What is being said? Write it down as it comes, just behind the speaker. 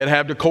and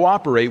have to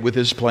cooperate with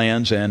His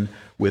plans and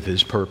with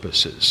His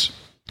purposes.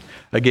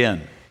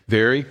 Again,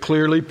 very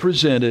clearly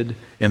presented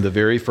in the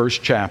very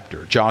first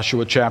chapter.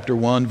 Joshua chapter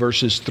 1,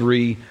 verses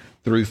 3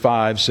 through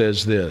 5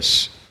 says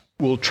this,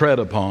 "Will tread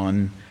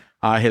upon,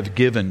 I have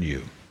given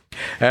you.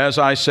 As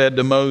I said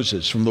to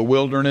Moses, from the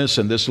wilderness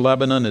and this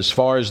Lebanon as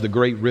far as the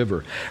great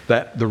river,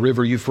 that the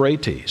river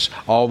Euphrates,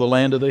 all the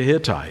land of the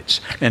Hittites,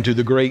 and to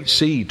the great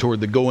sea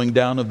toward the going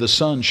down of the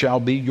sun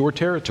shall be your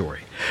territory.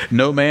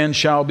 No man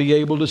shall be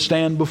able to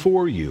stand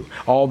before you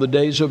all the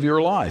days of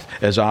your life.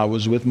 As I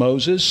was with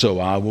Moses, so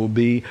I will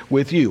be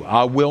with you.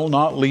 I will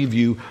not leave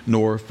you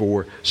nor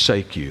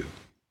forsake you."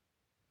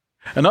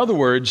 In other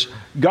words,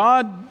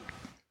 God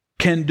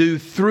can do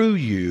through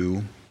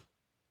you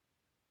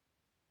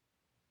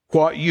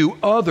what you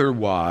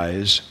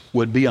otherwise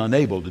would be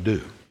unable to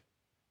do.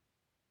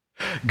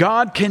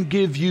 God can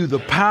give you the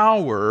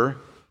power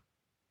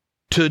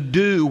to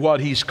do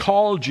what He's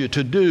called you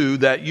to do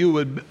that you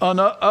would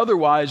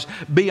otherwise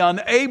be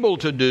unable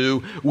to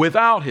do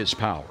without His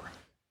power.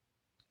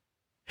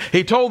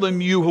 He told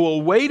them, "You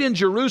will wait in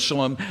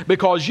Jerusalem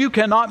because you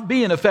cannot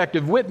be an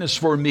effective witness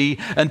for me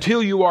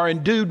until you are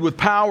endued with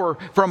power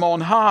from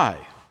on high.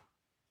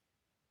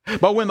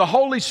 But when the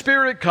Holy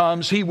Spirit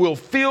comes, He will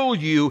fill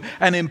you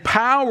and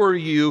empower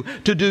you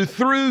to do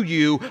through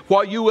you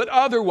what you would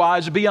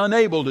otherwise be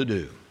unable to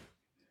do.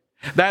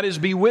 That is,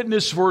 be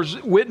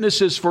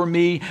witnesses for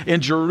me in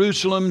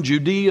Jerusalem,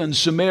 Judea, and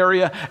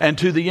Samaria, and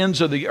to the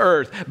ends of the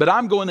earth. But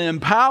I'm going to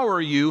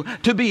empower you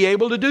to be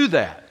able to do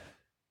that,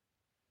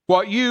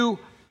 what you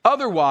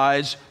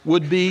otherwise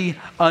would be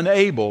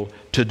unable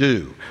to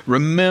do."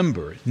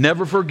 Remember,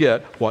 never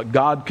forget what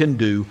God can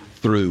do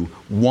through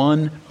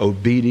one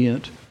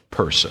obedient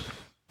person.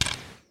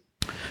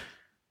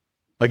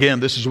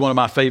 Again, this is one of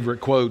my favorite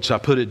quotes. I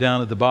put it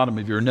down at the bottom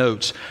of your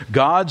notes.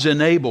 God's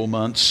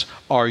enablements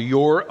are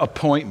your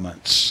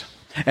appointments,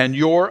 and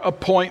your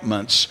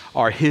appointments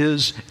are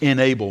His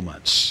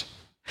enablements.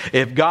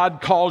 If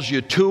God calls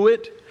you to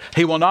it,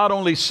 He will not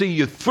only see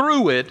you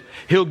through it,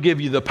 He'll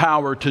give you the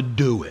power to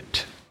do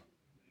it.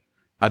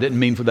 I didn't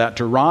mean for that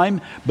to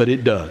rhyme, but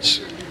it does.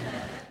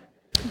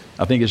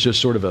 I think it's just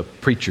sort of a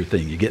preacher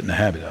thing you get in the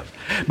habit of.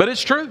 But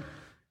it's true.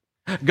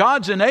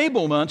 God's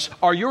enablements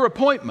are your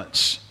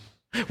appointments.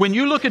 When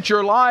you look at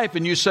your life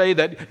and you say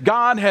that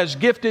God has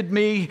gifted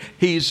me,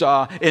 He's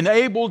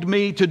enabled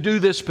me to do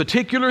this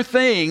particular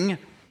thing,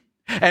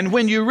 and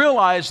when you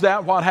realize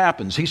that, what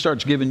happens? He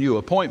starts giving you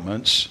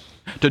appointments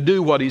to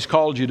do what He's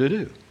called you to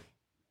do.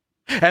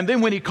 And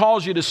then when He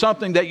calls you to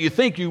something that you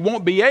think you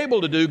won't be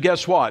able to do,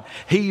 guess what?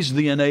 He's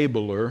the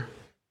enabler,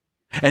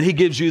 and He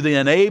gives you the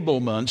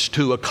enablements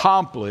to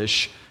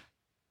accomplish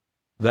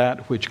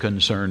that which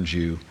concerns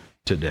you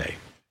today.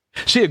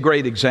 See a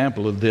great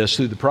example of this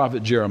through the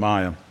prophet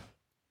Jeremiah.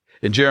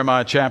 In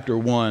Jeremiah chapter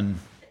 1,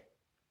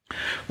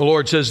 the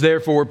Lord says,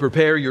 "Therefore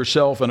prepare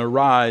yourself and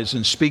arise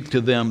and speak to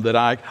them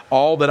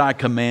all that I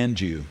command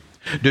you.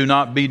 Do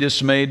not be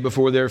dismayed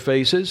before their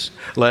faces,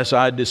 lest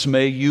I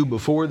dismay you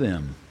before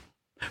them.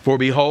 For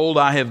behold,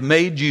 I have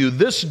made you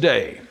this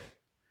day."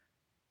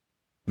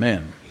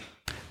 Man,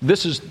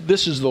 this is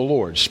the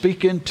Lord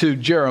speaking to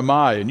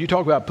Jeremiah. And you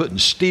talk about putting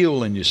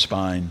steel in your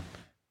spine.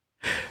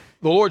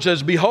 The Lord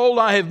says, "Behold,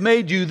 I have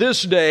made you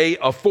this day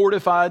a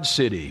fortified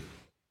city,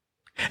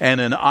 and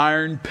an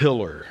iron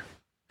pillar,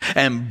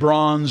 and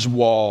bronze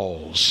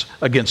walls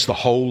against the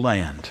whole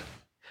land,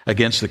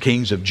 against the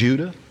kings of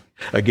Judah,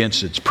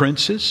 against its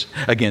princes,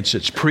 against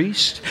its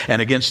priests,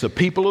 and against the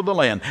people of the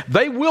land.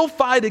 They will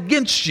fight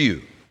against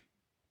you,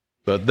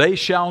 but they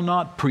shall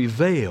not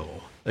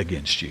prevail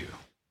against you.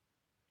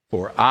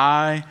 For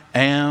I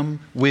am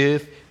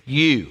with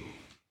you,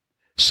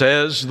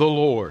 says the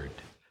Lord,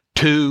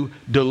 to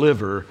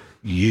deliver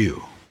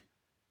you."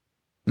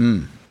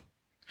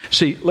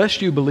 See,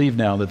 lest you believe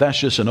now that that's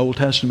just an Old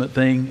Testament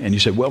thing, and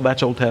you say, "Well,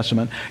 that's Old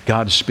Testament.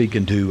 God is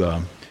speaking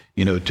to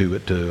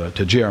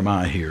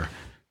Jeremiah here."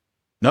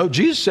 No,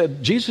 Jesus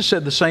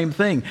said the same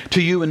thing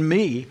to you and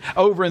me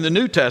over in the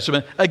New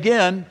Testament.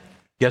 Again,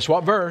 guess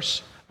what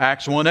verse?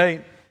 Acts 1:8.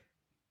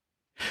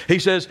 He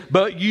says,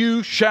 "But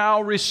you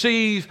shall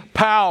receive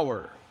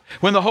power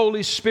when the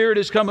Holy Spirit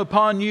has come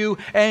upon you,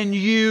 and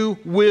you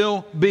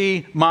will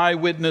be my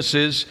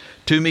witnesses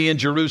to me in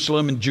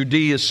Jerusalem and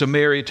Judea,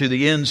 Samaria, to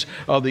the ends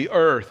of the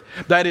earth."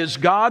 That is,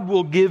 God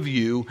will give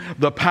you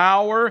the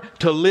power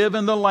to live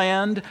in the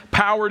land,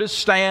 power to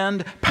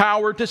stand,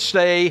 power to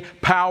stay,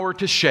 power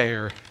to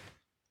share,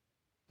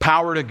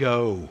 power to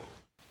go.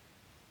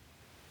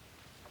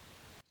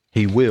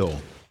 He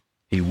will.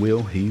 He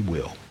will. He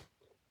will.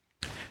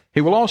 He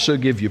will also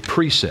give you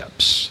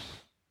precepts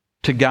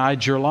to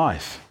guide your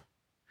life.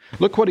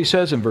 Look what He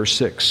says in verse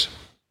 6.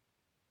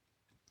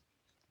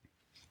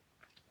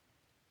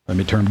 Let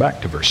me turn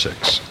back to verse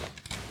 6.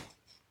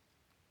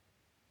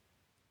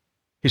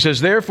 He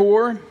says,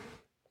 "Therefore,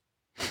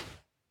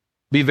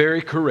 be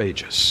very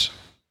courageous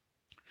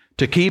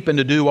to keep and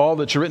to do all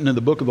that's written in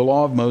the book of the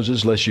law of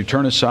Moses, lest you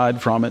turn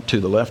aside from it to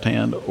the left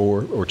hand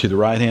or to the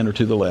right hand or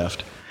to the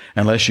left,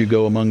 Unless you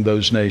go among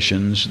those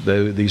nations,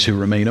 these who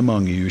remain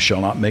among you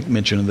shall not make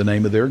mention of the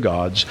name of their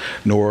gods,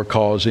 nor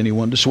cause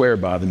anyone to swear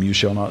by them. You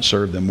shall not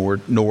serve them,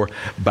 nor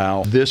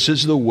bow. This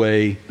is the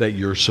way that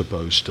you're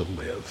supposed to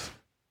live.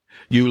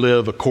 You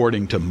live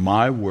according to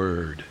my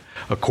word,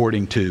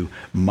 according to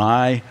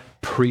my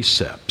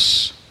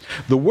precepts.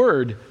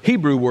 The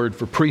Hebrew word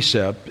for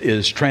precept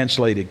is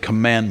translated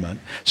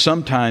commandment.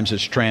 Sometimes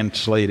it's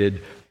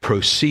translated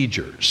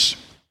procedures.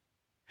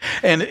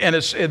 And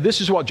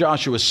this is what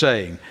Joshua is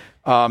saying.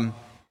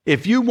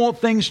 If you want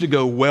things to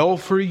go well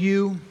for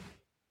you,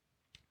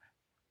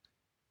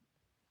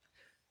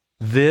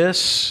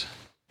 this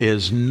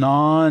is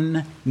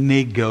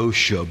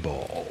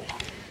non-negotiable.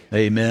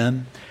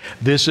 Amen?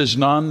 This is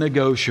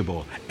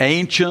non-negotiable.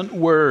 Ancient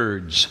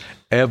words,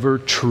 ever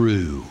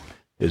true,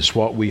 is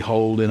what we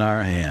hold in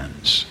our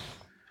hands.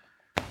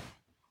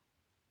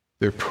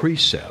 They're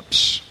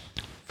precepts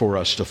for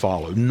us to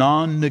follow,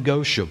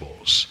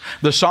 non-negotiables.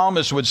 The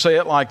psalmist would say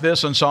it like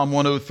this in Psalm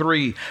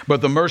 103, "But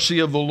the mercy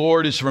of the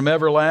Lord is from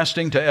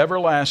everlasting to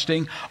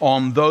everlasting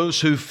on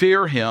those who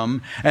fear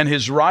him, and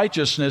his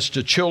righteousness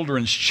to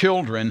children's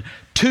children,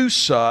 to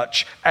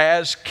such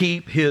as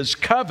keep his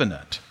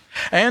covenant,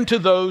 and to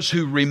those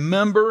who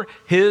remember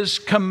his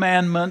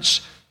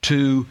commandments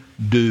to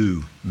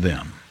do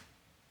them."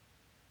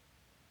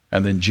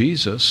 And then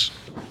Jesus,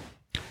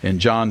 in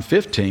John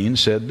 15,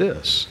 said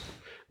this,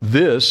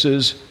 "This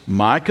is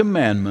my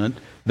commandment,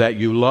 that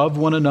you love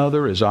one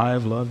another as I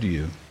have loved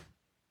you."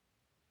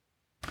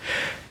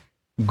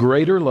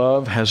 Greater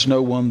love has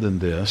no one than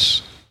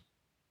this,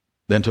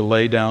 than to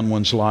lay down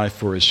one's life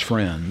for his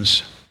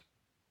friends.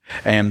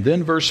 And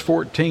then verse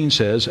 14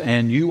 says,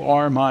 "And you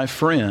are my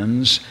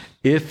friends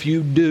if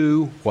you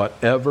do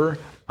whatever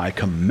I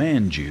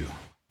command you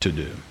to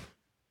do."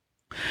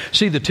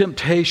 See, the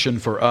temptation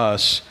for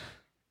us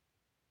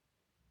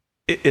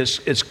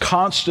is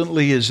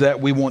constantly is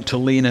that we want to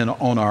lean in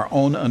on our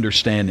own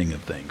understanding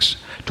of things,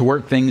 to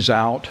work things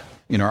out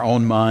in our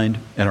own mind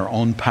and our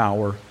own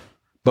power,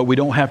 but we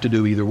don't have to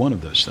do either one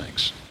of those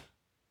things.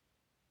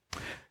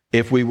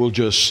 If we will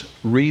just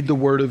read the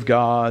Word of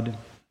God,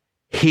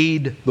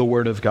 heed the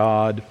Word of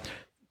God,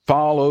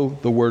 follow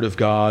the Word of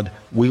God,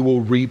 we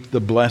will reap the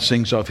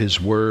blessings of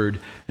His Word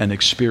and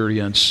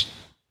experience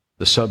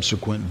the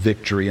subsequent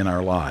victory in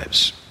our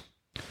lives.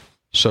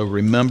 So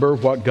remember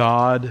what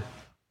God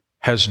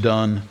has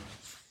done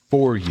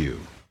for you.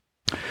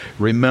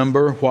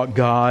 Remember what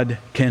God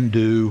can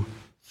do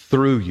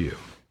through you.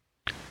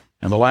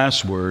 And the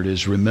last word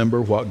is remember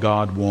what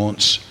God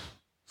wants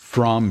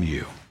from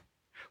you.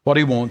 What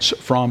He wants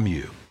from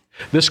you.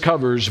 This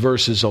covers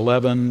verses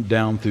 11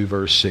 down through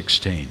verse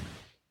 16.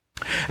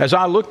 As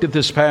I looked at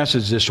this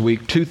passage this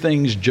week, two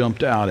things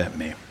jumped out at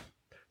me.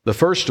 The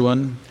first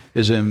one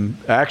is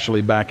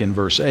actually back in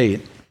verse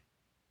 8,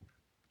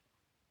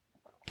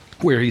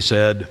 where he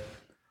said,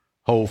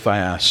 "Hold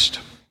fast.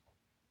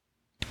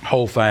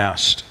 Hold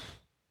fast."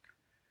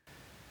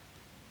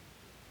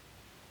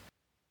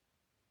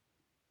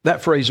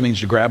 That phrase means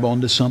to grab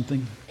onto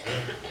something.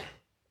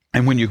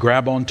 And when you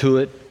grab onto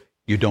it,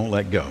 you don't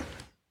let go.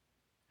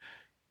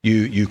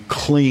 You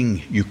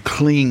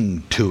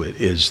cling to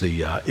it is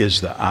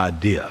the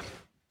idea.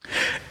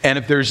 And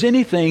if there's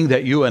anything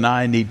that you and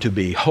I need to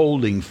be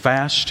holding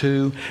fast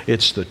to,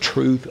 it's the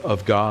truth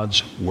of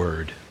God's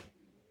Word.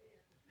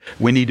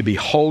 We need to be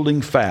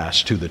holding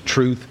fast to the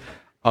truth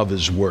of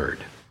His Word.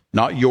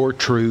 Not your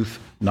truth,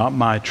 not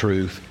my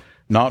truth,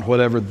 not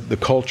whatever the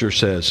culture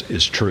says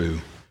is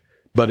true,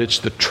 but it's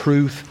the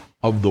truth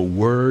of the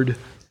Word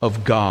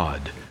of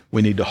God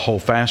we need to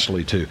hold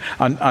fastly to.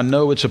 I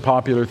know it's a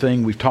popular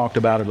thing. We've talked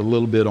about it a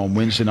little bit on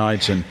Wednesday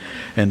nights and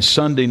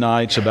Sunday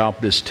nights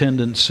about this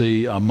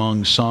tendency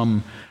among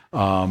some,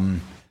 we'll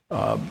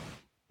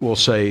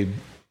say,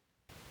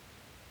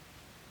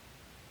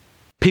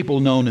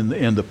 people known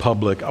in the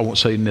public. I won't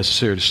say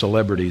necessarily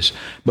celebrities,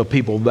 but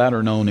people that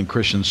are known in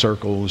Christian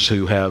circles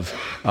who have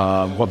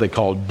what they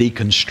call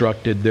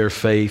deconstructed their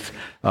faith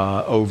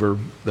over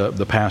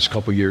the past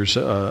couple years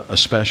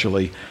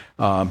especially.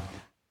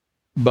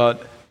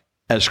 But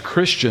as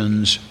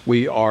Christians,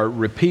 we are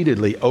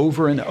repeatedly,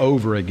 over and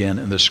over again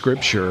in the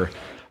Scripture,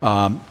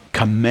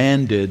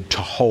 commanded to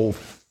hold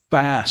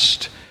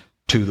fast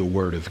to the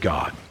Word of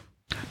God,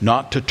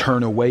 not to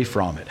turn away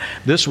from it.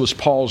 This was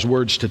Paul's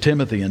words to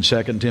Timothy in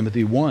 2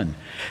 Timothy 1.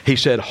 He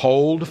said,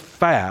 "Hold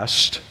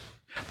fast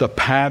the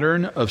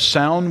pattern of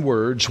sound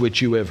words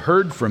which you have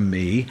heard from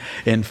me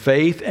in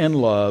faith and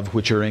love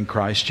which are in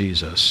Christ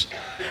Jesus.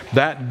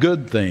 That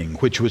good thing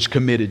which was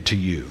committed to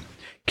you,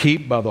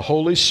 keep by the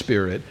Holy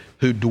Spirit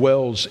who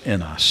dwells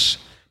in us.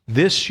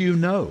 This you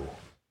know,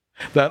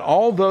 that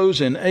all those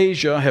in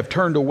Asia have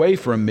turned away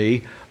from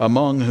me,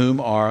 among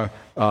whom are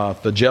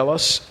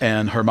Phygellus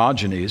and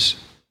Hermogenes."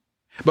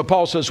 But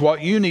Paul says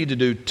what you need to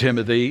do,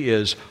 Timothy,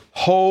 is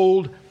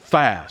hold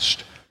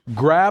fast,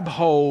 grab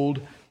hold,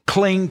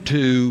 cling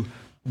to,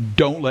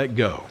 don't let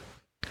go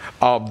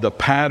of the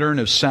pattern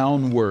of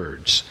sound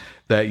words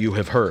that you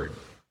have heard.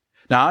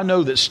 Now, I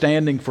know that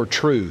standing for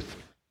truth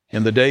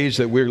in the days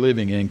that we're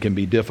living in can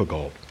be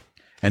difficult.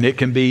 And it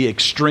can be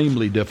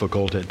extremely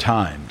difficult at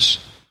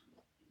times.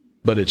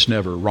 But it's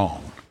never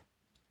wrong.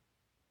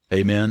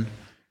 Amen?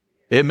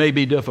 It may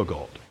be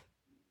difficult.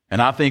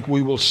 And I think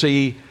we will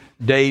see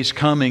days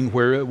coming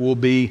where it will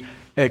be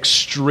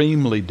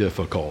extremely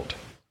difficult.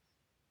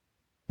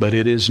 But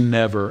it is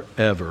never,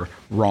 ever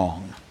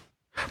wrong.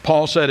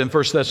 Paul said in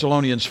 1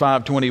 Thessalonians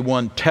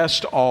 5:21,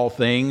 test all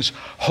things,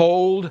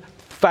 hold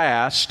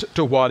fast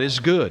to what is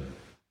good.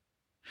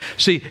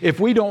 See, if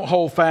we don't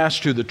hold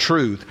fast to the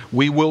truth,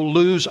 we will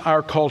lose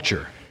our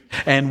culture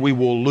and we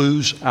will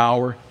lose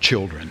our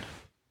children.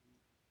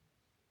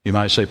 You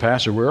might say,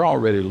 Pastor, we're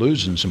already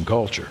losing some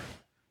culture.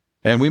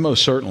 And we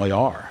most certainly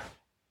are.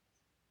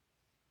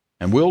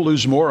 And we'll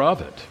lose more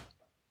of it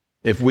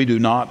if we do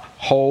not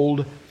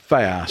hold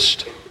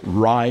fast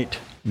right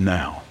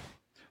now.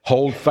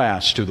 Hold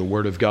fast to the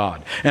Word of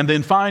God. And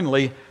then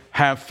finally,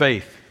 have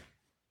faith.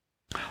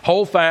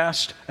 Hold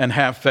fast and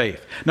have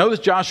faith. Notice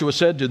Joshua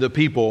said to the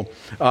people,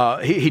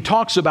 he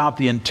talks about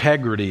the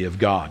integrity of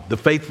God, the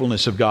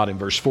faithfulness of God in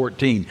verse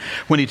 14,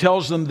 when he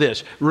tells them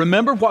this,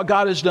 remember what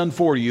God has done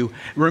for you.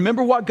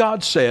 Remember what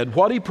God said,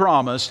 what He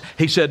promised.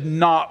 He said,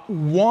 not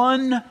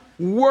one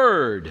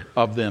word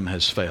of them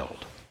has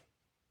failed.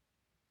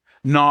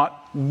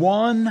 Not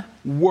one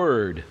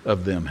word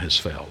of them has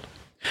failed.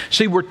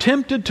 See, we're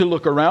tempted to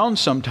look around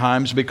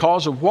sometimes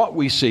because of what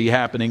we see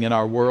happening in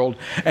our world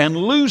and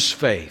lose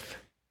faith.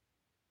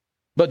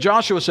 But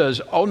Joshua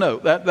says, oh no,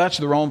 that's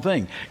the wrong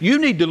thing. You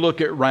need to look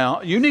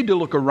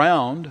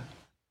around,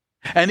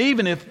 and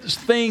even if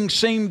things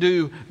seem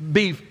to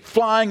be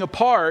flying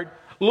apart,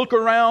 look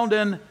around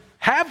and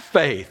have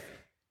faith.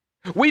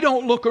 We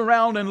don't look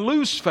around and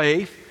lose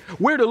faith.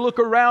 We're to look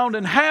around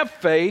and have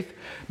faith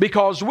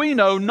because we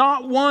know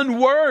not one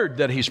word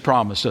that He's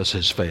promised us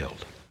has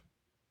failed.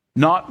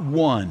 Not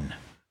one.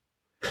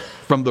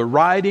 From the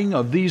writing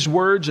of these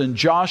words in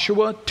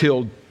Joshua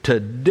till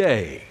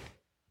today,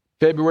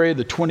 February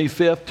the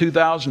 25th,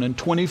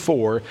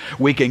 2024,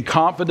 we can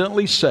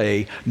confidently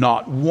say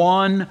not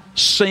one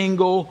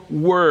single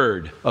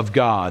word of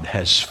God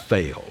has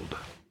failed.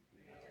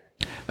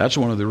 That's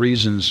one of the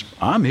reasons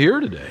I'm here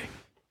today.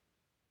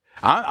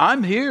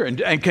 I'm here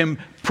and can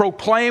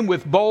proclaim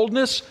with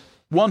boldness,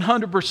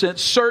 100%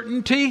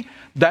 certainty,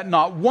 that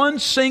not one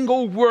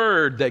single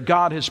word that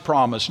God has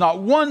promised, not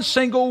one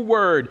single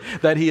word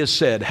that He has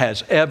said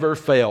has ever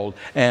failed,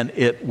 and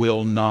it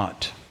will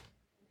not.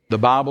 The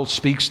Bible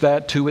speaks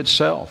that to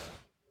itself.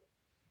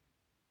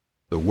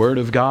 The Word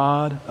of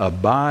God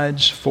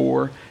abides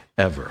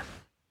forever.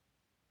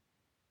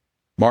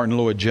 Martin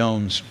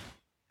Lloyd-Jones,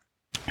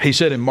 he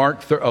said in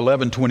Mark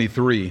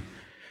 11:23,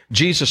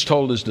 Jesus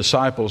told His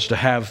disciples to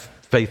have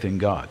faith in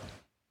God.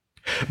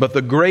 But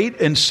the great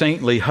and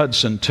saintly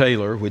Hudson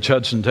Taylor, which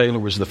Hudson Taylor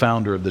was the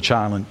founder of the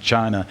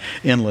China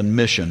Inland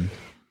Mission,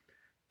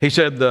 he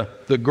said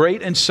the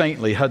great and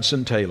saintly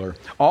Hudson Taylor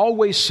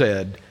always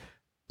said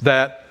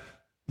that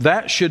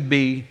should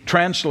be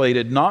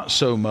translated not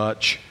so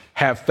much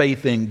have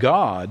faith in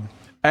God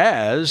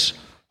as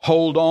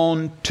hold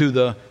on to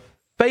the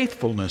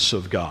faithfulness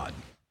of God.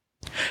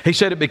 He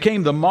said it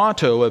became the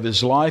motto of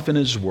his life and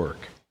his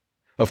work.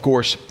 Of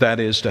course, that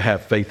is to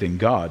have faith in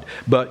God.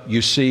 But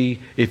you see,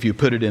 if you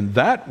put it in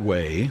that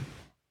way,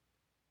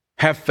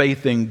 have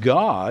faith in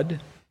God,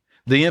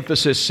 the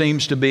emphasis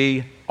seems to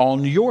be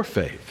on your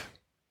faith.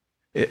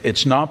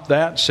 It's not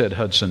that, said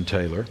Hudson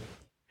Taylor.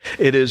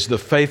 It is the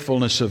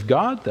faithfulness of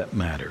God that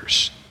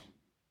matters.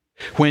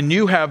 When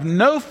you have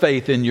no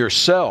faith in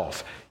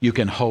yourself, you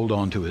can hold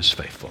on to His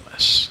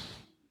faithfulness.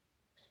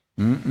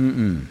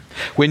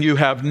 When you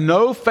have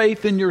no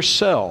faith in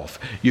yourself,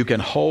 you can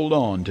hold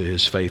on to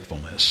His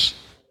faithfulness.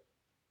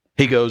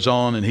 He goes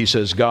on and he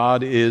says,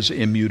 God is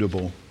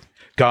immutable.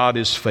 God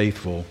is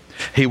faithful.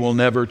 He will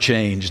never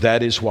change.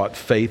 That is what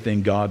faith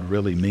in God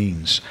really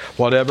means.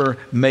 Whatever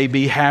may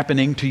be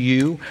happening to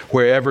you,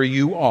 wherever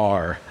you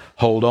are,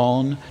 hold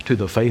on to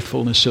the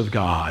faithfulness of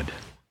God.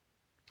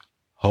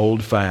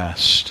 Hold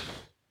fast.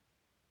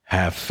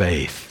 Have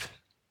faith.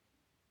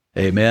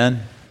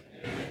 Amen.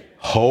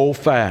 Hold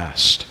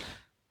fast.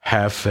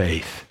 Have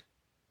faith.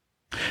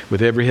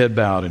 With every head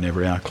bowed and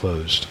every eye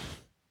closed.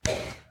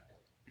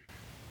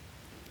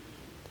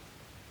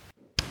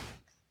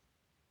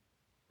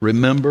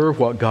 Remember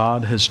what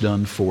God has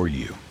done for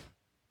you.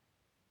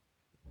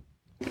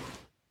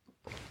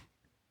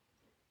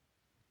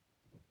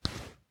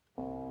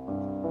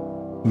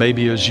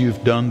 Maybe as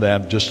you've done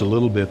that just a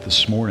little bit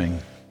this morning,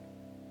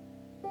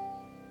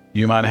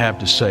 you might have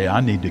to say, I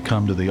need to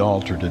come to the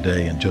altar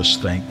today and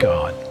just thank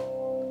God,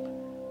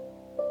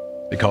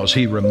 because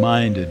He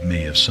reminded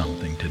me of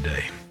something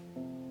today,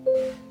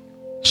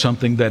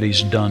 something that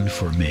He's done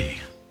for me.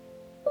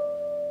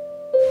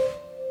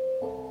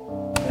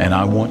 And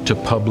I want to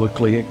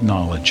publicly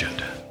acknowledge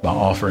it by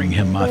offering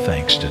Him my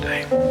thanks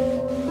today.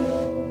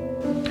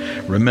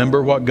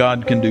 Remember what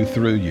God can do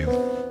through you.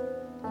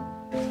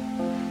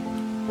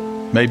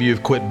 Maybe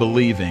you've quit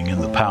believing in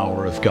the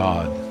power of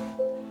God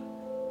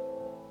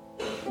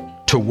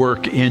to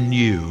work in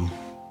you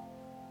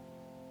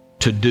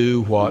to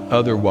do what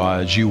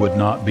otherwise you would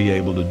not be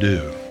able to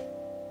do.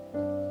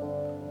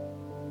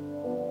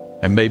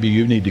 And maybe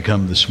you need to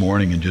come this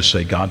morning and just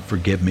say, God,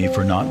 forgive me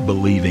for not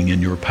believing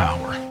in your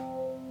power.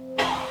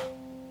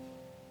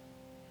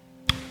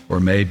 Or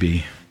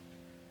maybe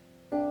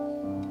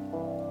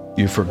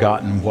you've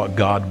forgotten what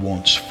God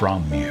wants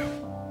from you.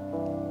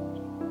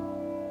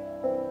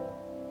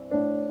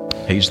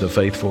 He's the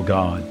faithful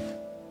God.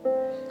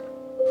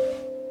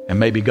 And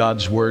maybe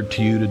God's word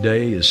to you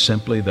today is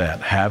simply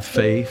that: have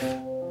faith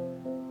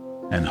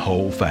and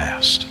hold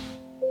fast.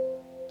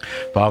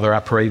 Father, I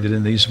pray that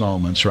in these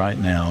moments right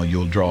now,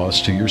 you'll draw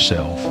us to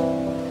yourself,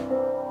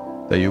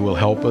 that you will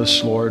help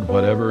us, Lord,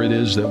 whatever it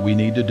is that we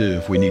need to do.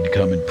 If we need to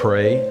come and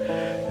pray,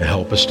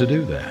 help us to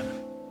do that.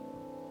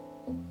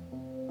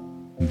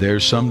 If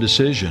there's some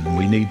decision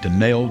we need to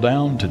nail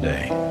down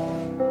today,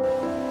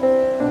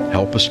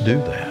 help us do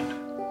that.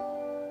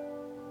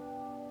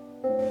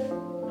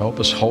 Help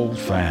us hold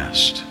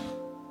fast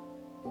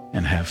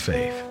and have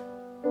faith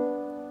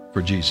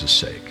for Jesus'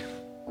 sake.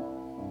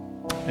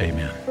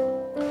 Amen.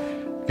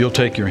 If you'll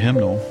take your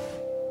hymnal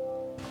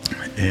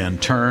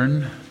and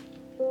turn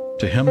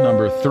to hymn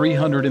number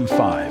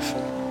 305.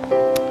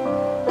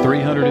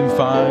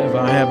 305,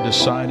 I have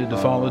decided to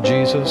follow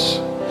Jesus.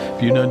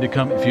 If you need to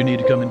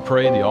come and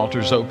pray, the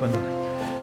altar's open.